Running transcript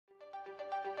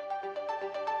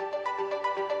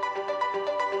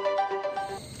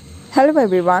Hello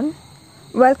everyone.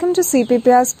 Welcome to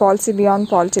CPPR's Policy Beyond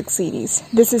Politics series.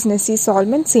 This is Nissi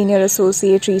Solomon, Senior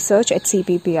Associate Research at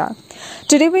CPPR.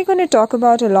 Today we're going to talk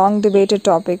about a long debated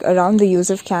topic around the use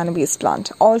of cannabis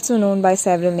plant, also known by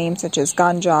several names such as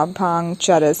ganja, bhang,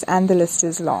 charas, and the list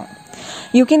is long.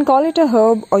 You can call it a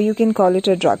herb or you can call it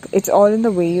a drug. It's all in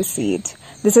the way you see it.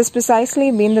 This has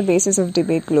precisely been the basis of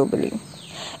debate globally.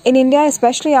 In India,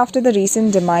 especially after the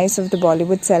recent demise of the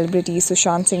Bollywood celebrity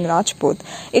Sushant Singh Rajput,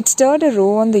 it stirred a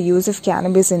row on the use of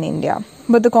cannabis in India.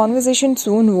 But the conversation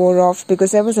soon wore off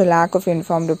because there was a lack of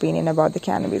informed opinion about the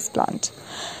cannabis plant.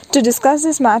 To discuss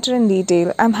this matter in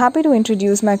detail, I'm happy to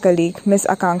introduce my colleague, Ms.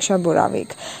 Akanksha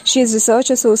Buravik. She is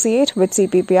Research Associate with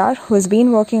CPPR, who has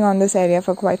been working on this area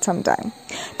for quite some time.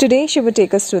 Today, she will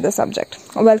take us through the subject.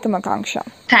 Welcome, Akanksha.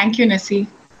 Thank you, Nissi.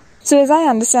 So as I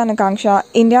understand, Akanksha,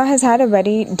 India has had a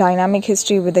very dynamic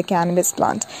history with the cannabis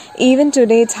plant. Even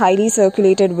today, it's highly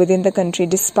circulated within the country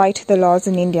despite the laws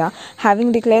in India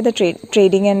having declared the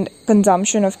trading and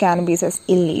consumption of cannabis as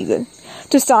illegal.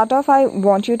 To start off, I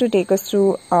want you to take us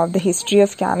through the history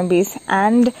of cannabis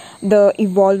and the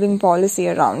evolving policy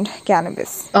around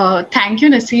cannabis. Thank you,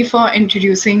 Nissi, for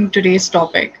introducing today's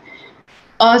topic.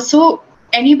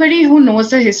 Anybody who knows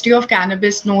the history of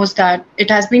cannabis knows that it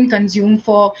has been consumed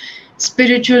for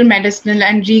spiritual, medicinal,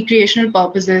 and recreational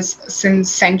purposes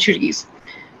since centuries.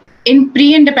 In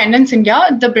pre-independence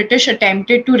India, the British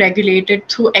attempted to regulate it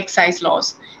through excise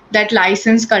laws that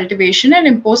licensed cultivation and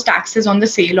imposed taxes on the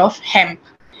sale of hemp,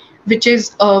 which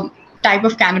is a type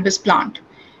of cannabis plant.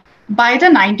 By the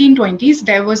 1920s,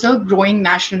 there was a growing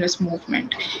nationalist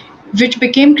movement, which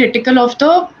became critical of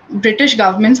the British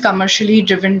government's commercially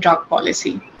driven drug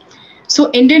policy.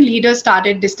 So Indian leaders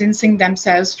started distancing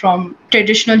themselves from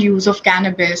traditional use of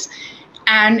cannabis,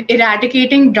 and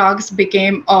eradicating drugs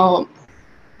became a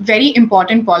very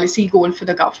important policy goal for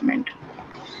the government.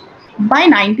 By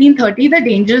 1930, the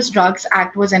Dangerous Drugs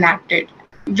Act was enacted,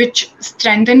 which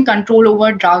strengthened control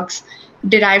over drugs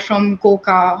derived from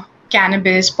coca,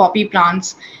 cannabis, poppy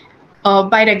plants,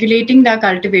 by regulating their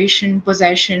cultivation,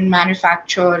 possession,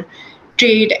 manufacture,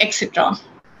 trade, etc.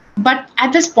 But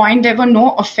at this point, there were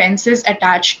no offenses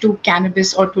attached to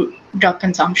cannabis or to drug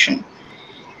consumption.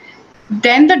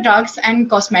 Then the Drugs and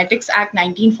Cosmetics Act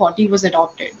 1940 was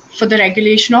adopted for the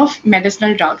regulation of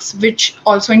medicinal drugs, which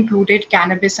also included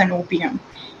cannabis and opium.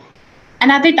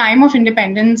 And at the time of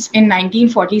independence in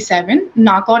 1947,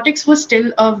 narcotics was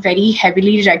still a very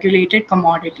heavily regulated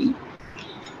commodity.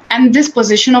 And this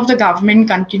position of the government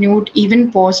continued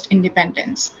even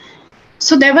post-independence.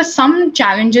 So there were some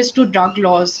challenges to drug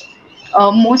laws,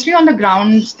 mostly on the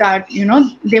grounds that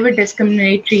they were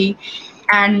discriminatory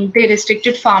and they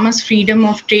restricted farmers' freedom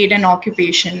of trade and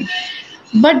occupation.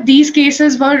 But these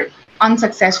cases were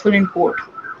unsuccessful in court.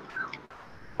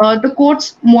 The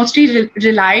courts mostly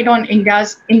relied on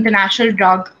India's international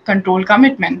drug control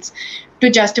commitments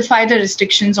to justify the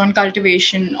restrictions on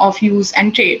cultivation, of use,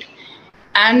 and trade.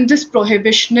 And this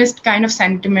prohibitionist kind of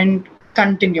sentiment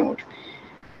continued.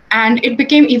 And it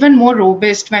became even more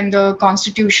robust when the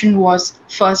Constitution was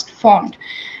first formed.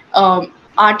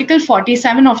 Article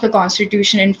 47 of the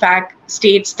Constitution, in fact,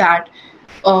 states that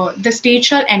the state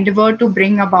shall endeavor to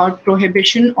bring about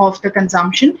prohibition of the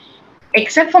consumption,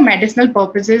 except for medicinal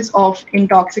purposes of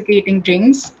intoxicating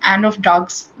drinks and of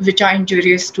drugs which are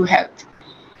injurious to health.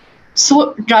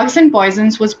 So drugs and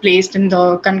poisons was placed in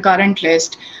the concurrent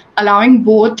list, allowing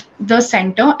both the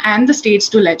center and the states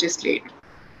to legislate.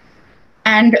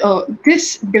 And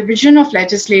this division of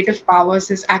legislative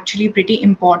powers is actually pretty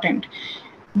important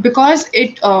because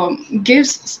it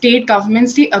gives state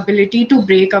governments the ability to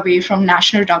break away from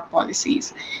national drug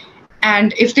policies.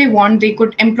 And if they want, they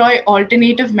could employ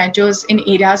alternative measures in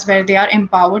areas where they are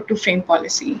empowered to frame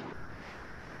policy.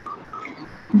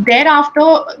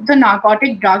 Thereafter, the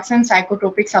Narcotic Drugs and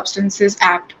Psychotropic Substances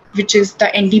Act, which is the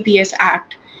NDPS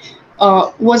Act,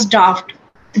 was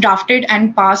drafted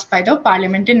and passed by the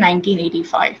Parliament in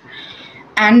 1985.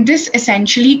 And this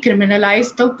essentially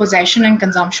criminalized the possession and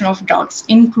consumption of drugs,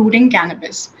 including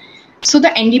cannabis. So the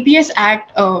NDPS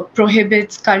Act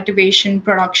prohibits cultivation,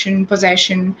 production,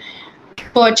 possession,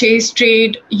 purchase,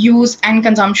 trade, use, and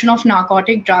consumption of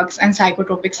narcotic drugs and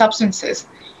psychotropic substances,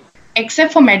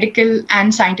 except for medical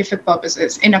and scientific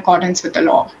purposes in accordance with the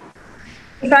law.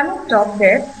 If I may stop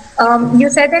there, you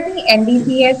said that the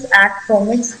NDPS Act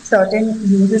permits certain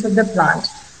uses of the plant,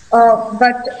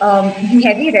 but the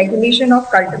heavy regulation of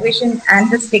cultivation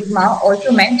and the stigma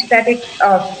also meant that it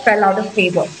fell out of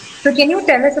favor. So can you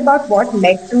tell us about what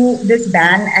led to this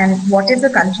ban and what is the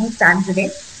country's stand today?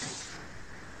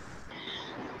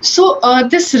 So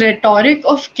this rhetoric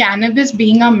of cannabis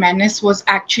being a menace was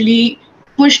actually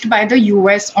pushed by the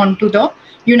US onto the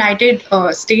United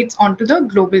States onto the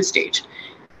global stage.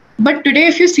 But today,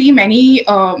 if you see, many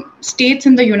states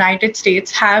in the United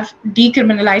States have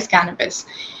decriminalized cannabis,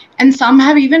 and some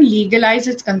have even legalized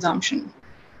its consumption.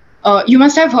 You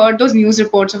must have heard those news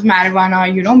reports of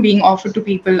marijuana, being offered to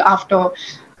people after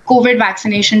COVID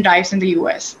vaccination drives in the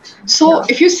US. So,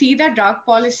 if you see that drug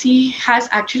policy has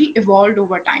actually evolved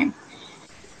over time,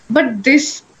 but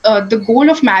the goal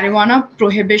of marijuana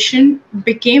prohibition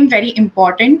became very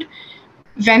important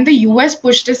when the US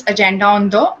pushed this agenda on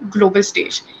the global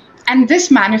stage. And this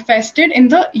manifested in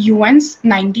the UN's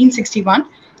 1961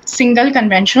 Single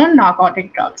Convention on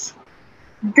Narcotic Drugs.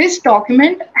 This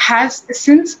document has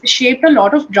since shaped a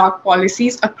lot of drug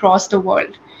policies across the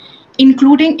world,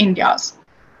 including India's.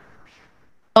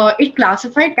 It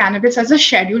classified cannabis as a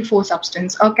Schedule 4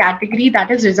 substance, a category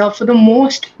that is reserved for the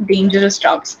most dangerous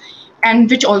drugs, and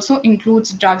which also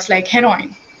includes drugs like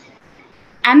heroin.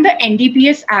 And the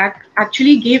NDPS Act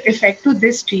actually gave effect to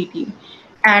this treaty,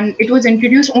 and it was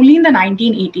introduced only in the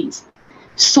 1980s.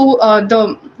 So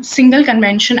the Single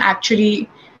Convention actually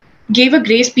gave a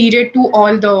grace period to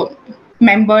all the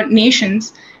member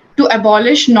nations to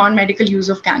abolish non-medical use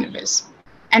of cannabis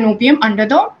and opium under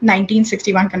the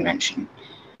 1961 Convention.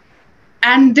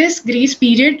 And this grace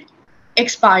period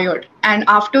expired, and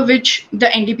after which the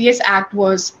NDPS Act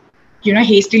was,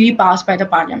 hastily passed by the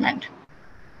Parliament.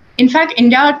 In fact,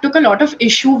 India took a lot of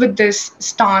issue with this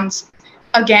stance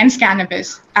against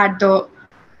cannabis at the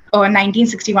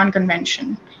 1961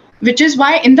 Convention, which is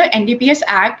why in the NDPS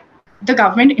Act, the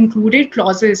government included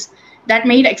clauses that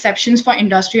made exceptions for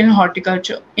industrial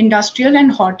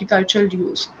and horticultural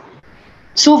use.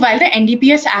 So while the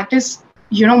NDPS Act is,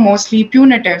 mostly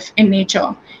punitive in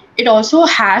nature, it also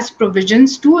has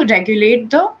provisions to regulate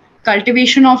the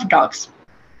cultivation of drugs.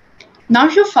 Now,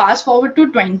 if you fast forward to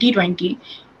 2020,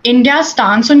 India's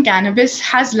stance on cannabis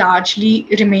has largely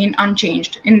remained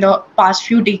unchanged in the past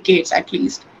few decades, at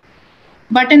least.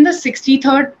 But in the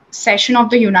 63rd session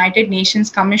of the United Nations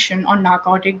Commission on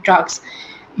Narcotic Drugs,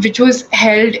 which was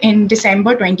held in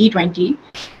December 2020,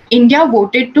 India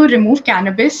voted to remove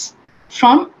cannabis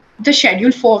from the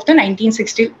Schedule 4 of the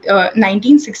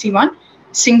 1961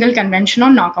 Single Convention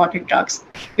on Narcotic Drugs,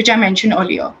 which I mentioned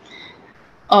earlier.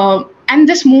 And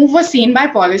this move was seen by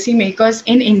policymakers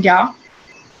in India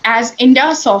as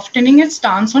India softening its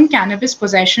stance on cannabis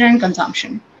possession and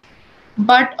consumption.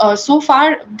 But so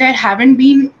far, there haven't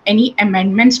been any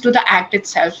amendments to the Act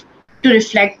itself to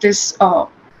reflect this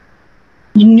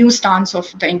new stance of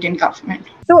the Indian government.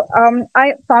 So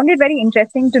I found it very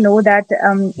interesting to know that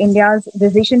India's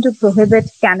decision to prohibit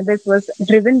cannabis was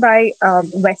driven by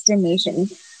Western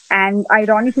nations. And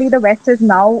ironically, the West has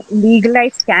now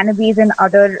legalized cannabis and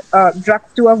other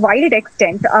drugs to a wide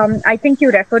extent. I think you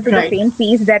referred to the same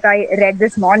piece that I read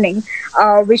this morning,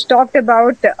 which talked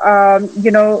about,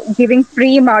 giving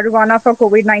free marijuana for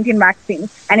COVID-19 vaccines.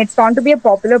 And it's found to be a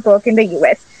popular perk in the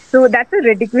US. So that's a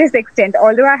ridiculous extent.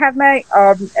 Although I have my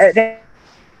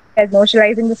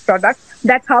commercializing this product,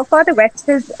 that's how far the West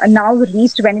has now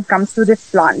reached when it comes to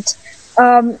this plant.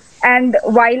 And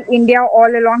while India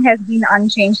all along has been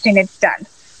unchanged in its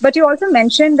stance. But you also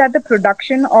mentioned that the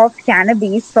production of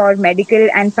cannabis for medical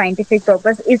and scientific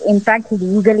purpose is in fact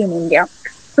legal in India.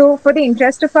 So for the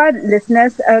interest of our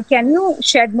listeners, can you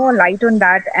shed more light on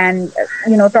that and,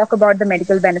 talk about the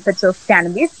medical benefits of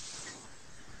cannabis?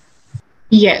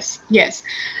 Yes.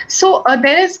 So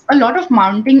there is a lot of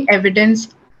mounting evidence,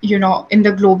 in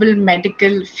the global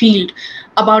medical field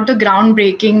about the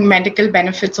groundbreaking medical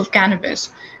benefits of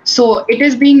cannabis. So it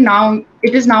is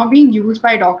now being used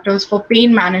by doctors for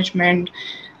pain management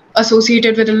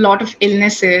associated with a lot of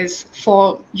illnesses,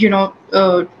 for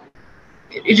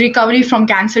recovery from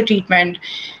cancer treatment,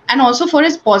 and also for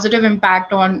its positive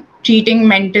impact on treating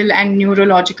mental and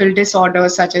neurological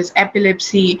disorders such as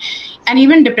epilepsy and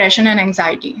even depression and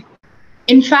anxiety.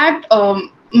 In fact,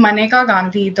 Maneka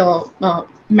Gandhi, the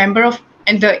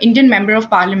Indian member of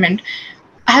Parliament,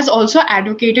 has also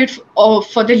advocated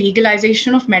for the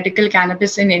legalization of medical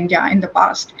cannabis in India in the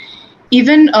past.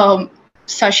 Even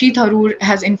Shashi Tharoor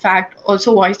has in fact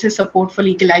also voiced his support for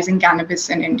legalizing cannabis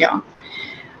in India.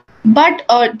 But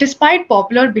despite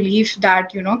popular belief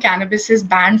that cannabis is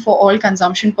banned for all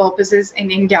consumption purposes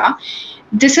in India,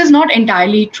 this is not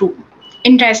entirely true.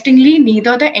 Interestingly,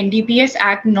 neither the NDPS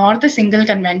Act nor the Single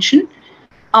Convention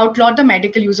outlawed the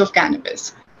medical use of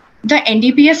cannabis. The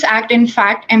NDPS Act, in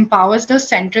fact, empowers the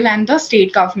central and the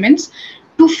state governments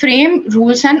to frame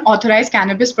rules and authorize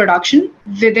cannabis production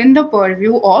within the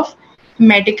purview of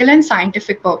medical and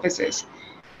scientific purposes.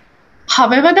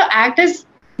 However, the Act is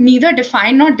neither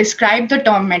define nor describe the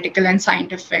term medical and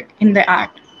scientific in the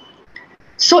Act.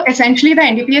 So essentially, the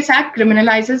NDPS Act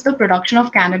criminalizes the production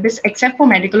of cannabis except for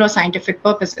medical or scientific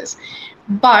purposes.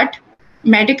 But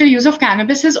medical use of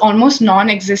cannabis is almost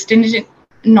non-existent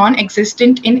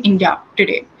in India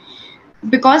today.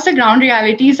 Because the ground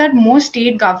reality is that most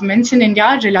state governments in India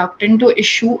are reluctant to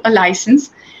issue a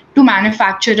license to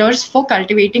manufacturers for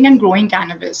cultivating and growing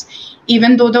cannabis,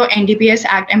 even though the NDPS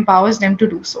Act empowers them to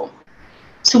do so.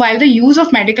 So while the use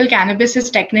of medical cannabis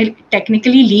is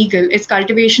technically legal, its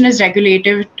cultivation is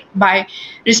regulated by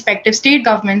respective state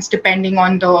governments depending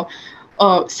on the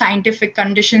scientific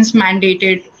conditions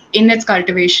mandated in its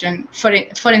cultivation.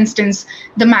 For instance,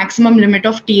 the maximum limit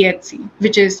of THC,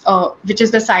 which is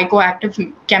the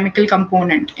psychoactive chemical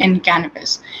component in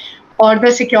cannabis, or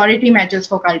the security measures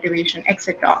for cultivation,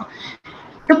 etc.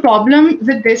 The problem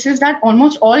with this is that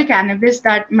almost all cannabis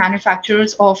that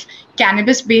manufacturers of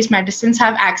cannabis-based medicines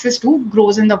have access to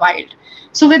grows in the wild.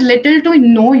 So with little to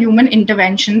no human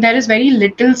intervention, there is very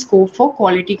little scope for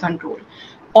quality control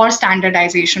or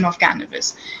standardization of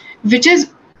cannabis, which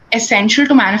is essential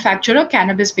to manufacture a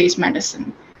cannabis-based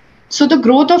medicine. So the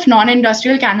growth of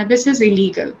non-industrial cannabis is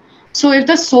illegal. So if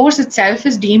the source itself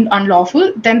is deemed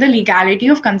unlawful, then the legality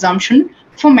of consumption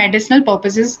for medicinal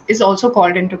purposes is also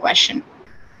called into question.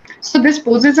 So this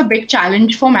poses a big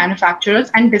challenge for manufacturers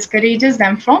and discourages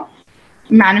them from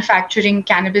manufacturing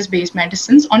cannabis-based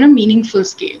medicines on a meaningful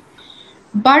scale.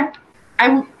 But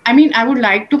I would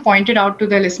like to point it out to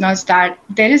the listeners that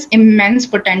there is immense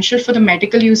potential for the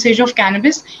medical usage of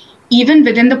cannabis, even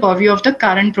within the purview of the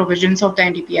current provisions of the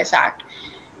NDPS Act,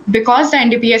 because the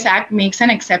NDPS Act makes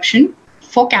an exception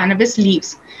for cannabis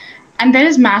leaves, and there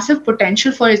is massive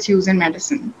potential for its use in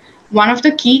medicine. One of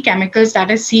the key chemicals,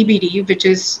 that is CBD, which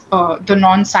is the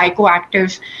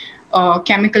non-psychoactive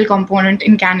chemical component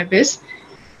in cannabis,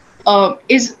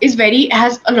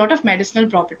 has a lot of medicinal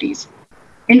properties.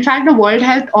 In fact, the World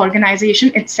Health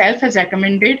Organization itself has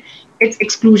recommended its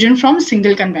exclusion from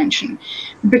single convention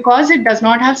because it does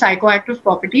not have psychoactive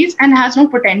properties and has no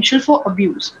potential for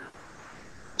abuse.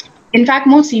 In fact,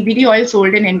 most CBD oils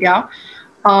sold in India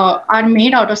are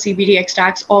made out of CBD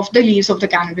extracts of the leaves of the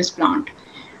cannabis plant.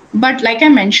 But like I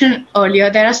mentioned earlier,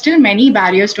 there are still many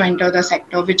barriers to enter the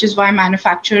sector, which is why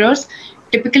manufacturers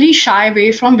typically shy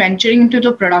away from venturing into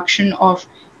the production of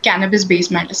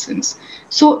cannabis-based medicines.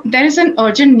 So there is an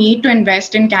urgent need to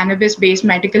invest in cannabis-based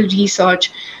medical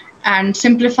research and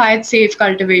simplified safe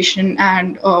cultivation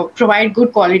and provide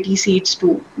good quality seeds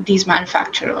to these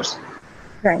manufacturers.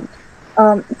 Right.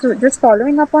 So just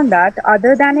following up on that,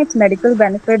 other than its medical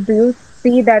benefit, do you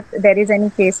see that there is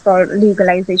any case for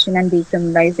legalization and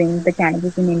decriminalizing the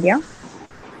cannabis in India?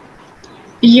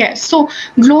 Yes. So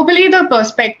globally, the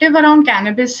perspective around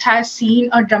cannabis has seen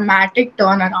a dramatic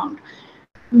turnaround.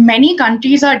 Many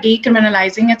countries are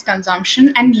decriminalizing its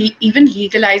consumption and even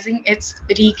legalizing its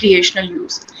recreational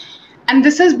use. And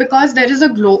this is because there is a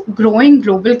growing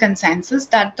global consensus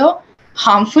that the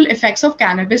harmful effects of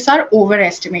cannabis are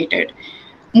overestimated.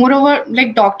 Moreover,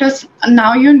 like doctors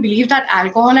now even believe that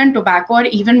alcohol and tobacco are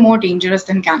even more dangerous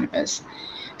than cannabis.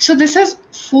 So this has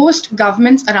forced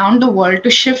governments around the world to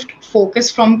shift focus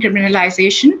from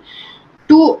criminalization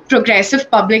to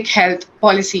progressive public health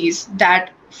policies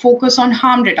that focus on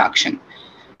harm reduction.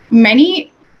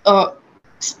 Many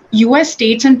US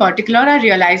states in particular are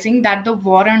realizing that the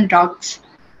war on drugs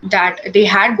that they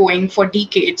had going for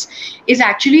decades is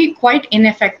actually quite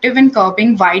ineffective in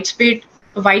curbing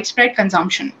widespread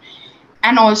consumption,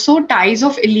 and also ties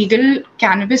of illegal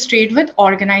cannabis trade with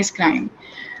organized crime.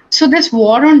 So this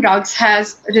war on drugs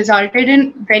has resulted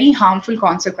in very harmful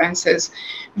consequences,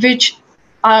 which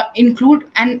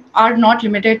include and are not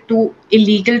limited to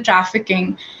illegal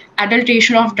trafficking,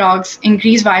 adulteration of drugs,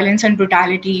 increased violence and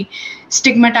brutality,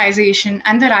 stigmatization,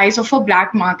 and the rise of a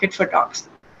black market for drugs.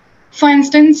 For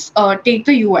instance, take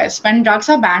the US. When drugs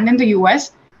are banned in the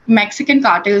US, Mexican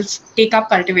cartels take up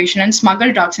cultivation and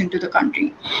smuggle drugs into the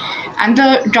country. And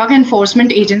the Drug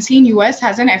Enforcement Agency in US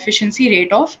has an efficiency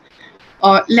rate of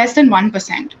less than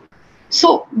 1%.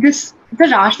 So the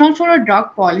rationale for a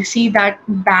drug policy that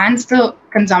bans the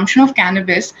consumption of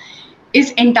cannabis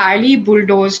is entirely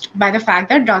bulldozed by the fact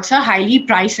that drugs are highly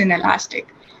price inelastic.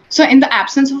 So in the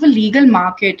absence of a legal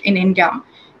market in India,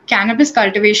 cannabis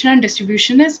cultivation and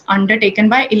distribution is undertaken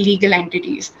by illegal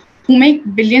entities who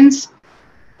make billions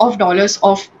of dollars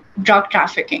of drug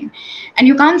trafficking. And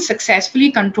you can't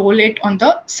successfully control it on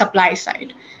the supply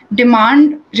side.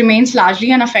 Demand remains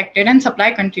largely unaffected and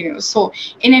supply continues. So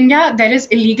in India, there is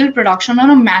illegal production on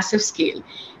a massive scale,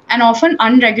 and often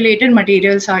unregulated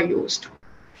materials are used.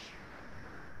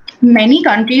 Many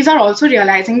countries are also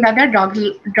realizing that their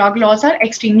drug laws are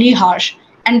extremely harsh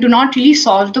and do not really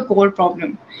solve the core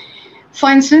problem. For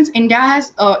instance, India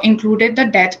has included the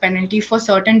death penalty for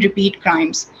certain repeat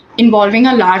crimes involving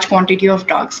a large quantity of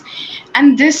drugs.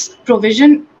 And this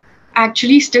provision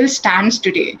actually still stands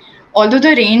today, although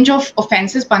the range of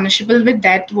offenses punishable with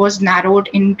death was narrowed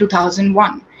in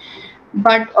 2001.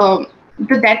 But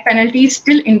the death penalty is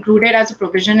still included as a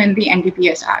provision in the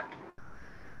NDPS Act.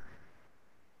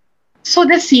 So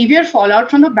the severe fallout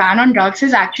from the ban on drugs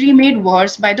is actually made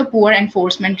worse by the poor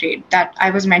enforcement rate that I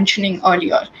was mentioning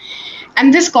earlier.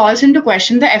 And this calls into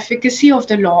question the efficacy of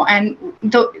the law and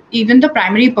even the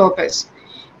primary purpose.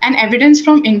 And evidence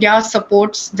from India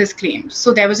supports this claim.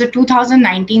 So there was a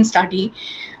 2019 study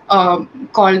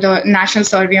called the National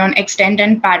Survey on Extent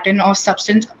and Pattern of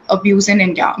Substance Abuse in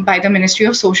India by the Ministry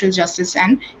of Social Justice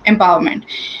and Empowerment.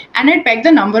 And it pegged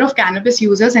the number of cannabis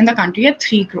users in the country at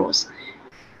 3 crores.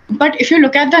 But if you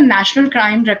look at the National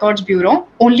Crime Records Bureau,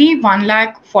 only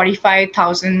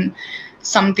 1,45,000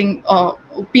 something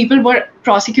people were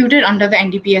prosecuted under the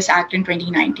NDPS Act in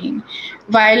 2019,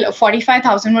 while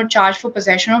 45,000 were charged for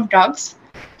possession of drugs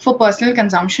for personal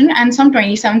consumption, and some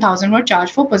 27,000 were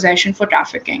charged for possession for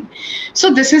trafficking.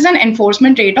 So this is an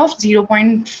enforcement rate of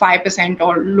 0.5%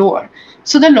 or lower.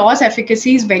 So the law's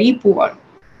efficacy is very poor.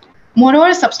 Moreover,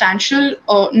 a substantial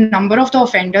number of the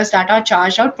offenders that are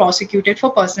charged are prosecuted for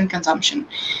personal consumption,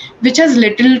 which has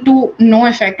little to no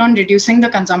effect on reducing the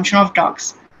consumption of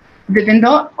drugs within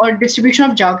the or distribution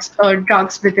of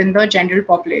drugs within the general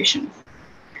population.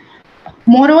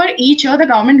 Moreover, each year the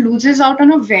government loses out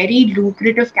on a very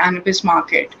lucrative cannabis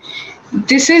market.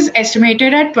 This is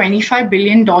estimated at $25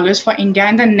 billion for India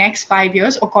in the next 5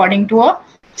 years, according to a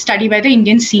study by the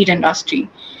Indian seed industry.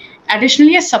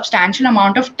 Additionally, a substantial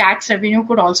amount of tax revenue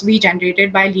could also be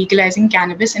generated by legalizing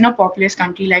cannabis in a populous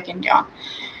country like India.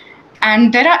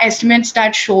 And there are estimates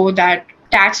that show that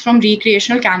tax from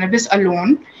recreational cannabis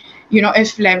alone,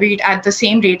 if levied at the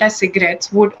same rate as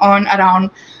cigarettes, would earn around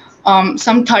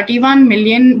some $31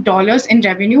 million in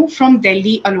revenue from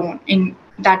Delhi alone.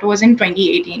 That was in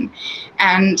 2018,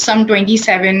 and some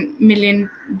 $27 million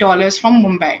from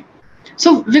Mumbai.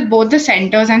 So with both the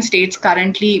centers and states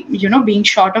currently, being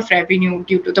short of revenue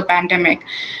due to the pandemic,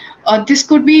 this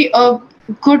could be a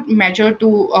good measure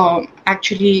to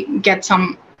actually get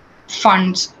some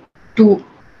funds to,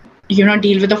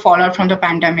 deal with the fallout from the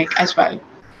pandemic as well.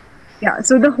 Yeah,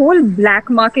 so the whole black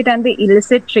market and the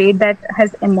illicit trade that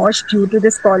has emerged due to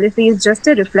this policy is just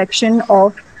a reflection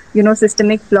of,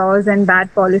 systemic flaws and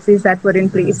bad policies that were in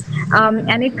place.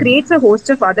 And it creates a host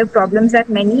of other problems that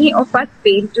many of us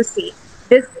fail to see.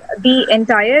 The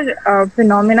entire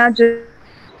phenomena,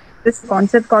 this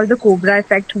concept called the Cobra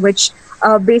effect, which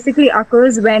basically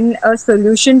occurs when a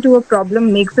solution to a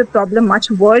problem makes the problem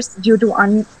much worse due to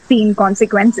unseen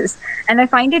consequences. And I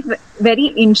find it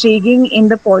very intriguing in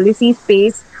the policy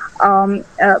space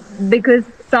because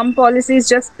some policies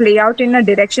just play out in a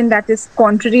direction that is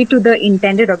contrary to the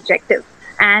intended objective.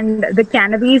 And the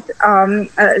cannabis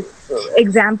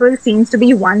example seems to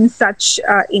be one such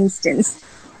instance.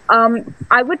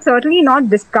 I would certainly not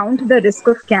discount the risk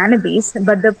of cannabis,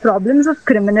 but the problems of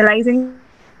criminalizing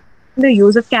the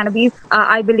use of cannabis,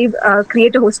 I believe,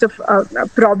 create a host of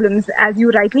problems, as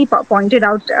you rightly pointed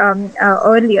out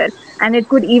earlier, and it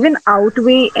could even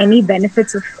outweigh any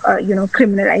benefits of,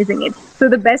 criminalizing it. So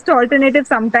the best alternative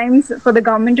sometimes for the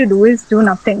government to do is do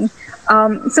nothing.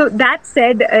 So that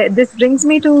said, this brings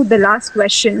me to the last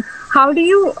question. How do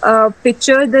you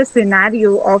picture the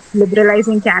scenario of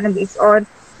liberalizing cannabis, or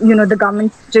the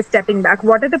government just stepping back?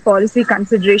 What are the policy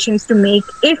considerations to make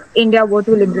if India were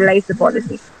to liberalize the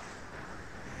policy?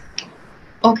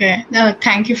 Okay,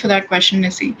 thank you for that question,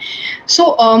 Nissi.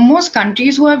 So most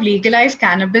countries who have legalized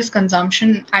cannabis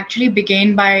consumption actually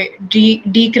began by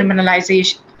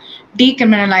decriminalizing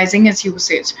its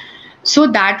usage. So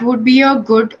that would be a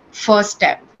good first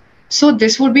step. So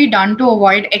this would be done to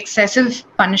avoid excessive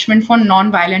punishment for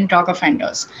non-violent drug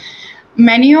offenders,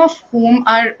 many of whom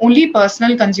are only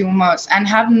personal consumers and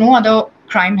have no other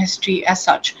crime history as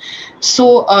such.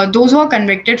 So those who are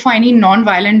convicted for any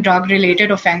non-violent drug-related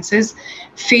offenses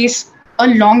face a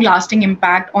long-lasting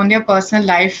impact on their personal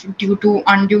life due to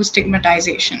undue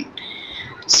stigmatization.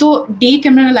 So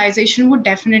decriminalization would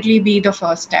definitely be the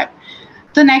first step.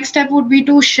 The next step would be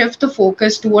to shift the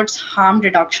focus towards harm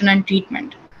reduction and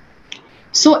treatment.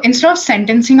 So instead of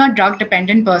sentencing a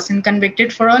drug-dependent person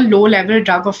convicted for a low-level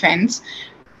drug offense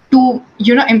to,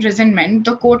 imprisonment,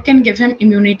 the court can give him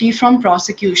immunity from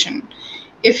prosecution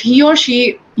if he or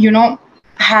she,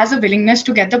 has a willingness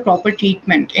to get the proper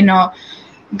treatment in a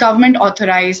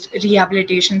government-authorized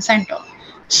rehabilitation center.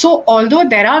 So, although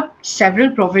there are several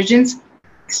provisions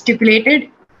stipulated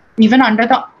even under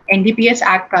the NDPS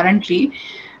Act currently,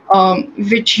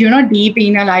 which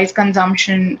depenalize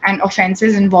consumption and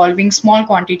offences involving small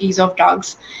quantities of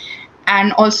drugs,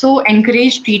 and also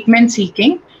encourage treatment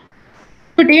seeking.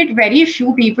 To date, very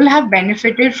few people have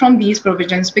benefited from these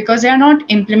provisions because they are not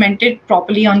implemented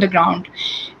properly on the ground.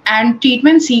 And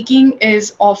treatment seeking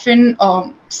is often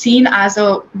seen as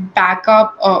a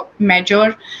backup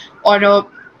measure, or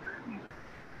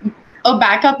a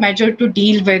backup measure to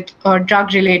deal with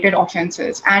drug related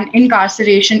offenses. And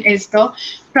incarceration is the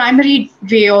primary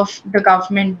way of the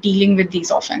government dealing with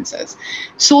these offenses.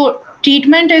 So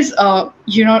treatment has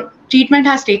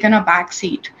taken a back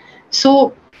seat.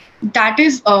 So that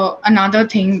is another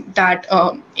thing that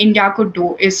India could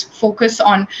do, is focus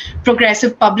on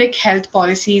progressive public health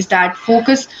policies that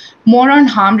focus more on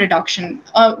harm reduction.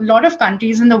 A lot of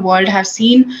countries in the world have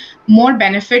seen more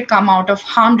benefit come out of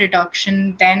harm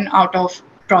reduction than out of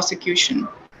prosecution.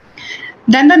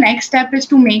 Then the next step is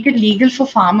to make it legal for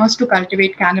farmers to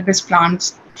cultivate cannabis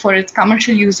plants for its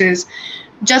commercial uses,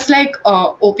 just like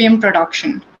opium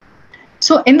production.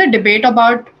 So in the debate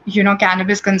about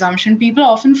cannabis consumption, people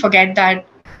often forget that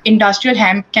industrial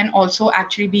hemp can also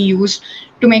actually be used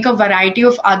to make a variety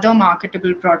of other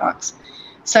marketable products,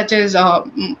 such as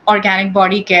organic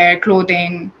body care,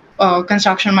 clothing,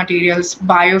 construction materials,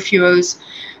 biofuels,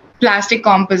 plastic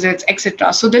composites,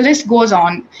 etc. So the list goes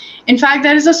on. In fact,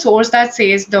 there is a source that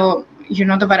says the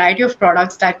variety of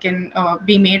products that can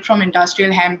be made from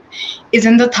industrial hemp is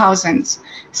in the thousands.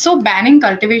 So banning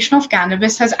cultivation of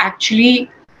cannabis has actually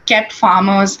kept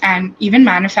farmers and even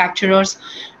manufacturers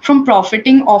from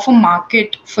profiting off a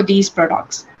market for these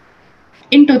products.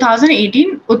 In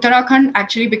 2018, Uttarakhand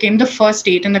actually became the first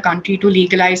state in the country to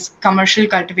legalize commercial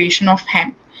cultivation of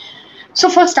hemp. So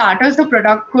for starters, the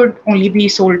product could only be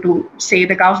sold to, say,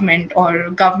 the government or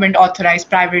government authorized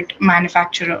private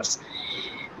manufacturers.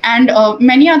 And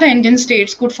many other Indian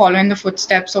states could follow in the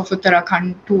footsteps of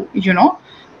Uttarakhand to,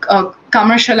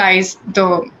 commercialize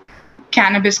the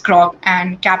cannabis crop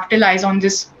and capitalize on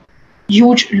this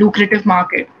huge lucrative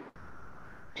market.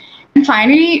 And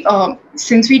finally,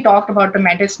 since we talked about the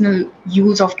medicinal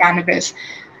use of cannabis,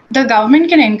 the government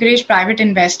can encourage private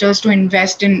investors to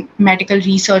invest in medical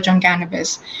research on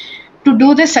cannabis. To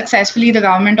do this successfully, the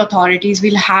government authorities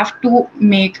will have to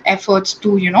make efforts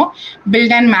to,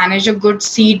 build and manage a good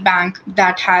seed bank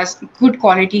that has good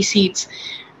quality seeds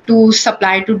to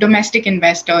supply to domestic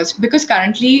investors. Because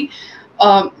currently,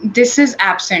 this is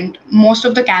absent. Most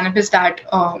of the cannabis that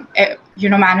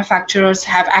manufacturers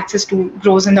have access to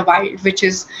grows in the wild, which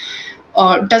is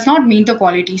does not meet the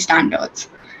quality standards.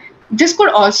 This could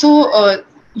also,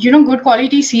 good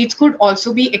quality seeds could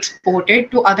also be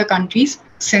exported to other countries,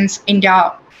 since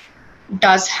India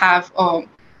does have a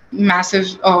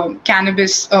massive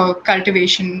cannabis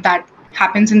cultivation that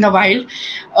happens in the wild.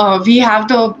 We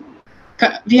have a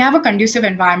conducive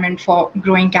environment for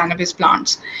growing cannabis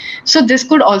plants. So this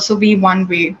could also be one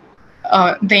way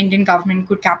the Indian government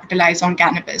could capitalize on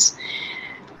cannabis.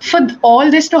 For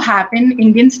all this to happen,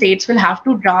 Indian states will have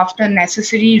to draft the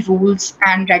necessary rules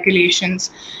and regulations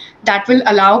that will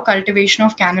allow cultivation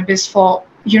of cannabis for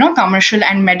commercial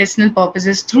and medicinal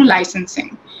purposes through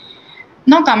licensing.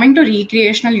 Now, coming to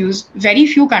recreational use, very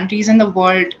few countries in the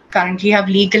world currently have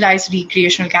legalized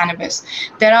recreational cannabis.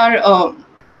 There are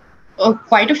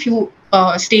quite a few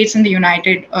states in the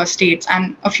United States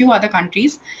and a few other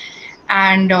countries,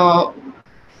 and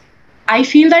I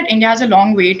feel that India has a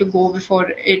long way to go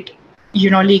before it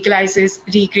legalizes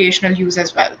recreational use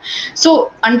as well.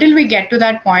 So until we get to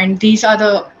that point, these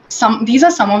are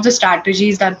some of the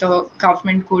strategies that the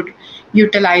government could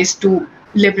utilize to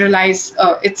liberalize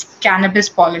its cannabis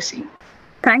policy.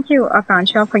 Thank you,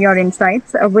 Akansha, for your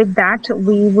insights. With that,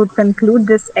 we would conclude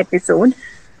this episode.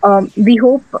 We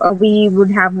hope we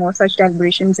would have more such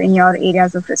deliberations in your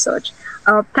areas of research.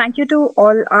 Thank you to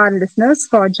all our listeners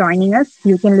for joining us.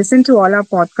 You can listen to all our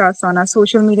podcasts on our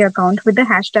social media account with the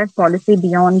hashtag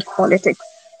 #PolicyBeyondPolitics.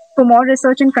 For more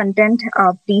research and content,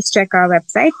 please check our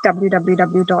website,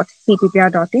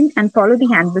 www.cppr.in, and follow the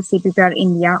handle CPPR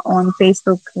India on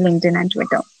Facebook, LinkedIn, and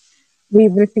Twitter. We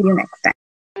will see you next time.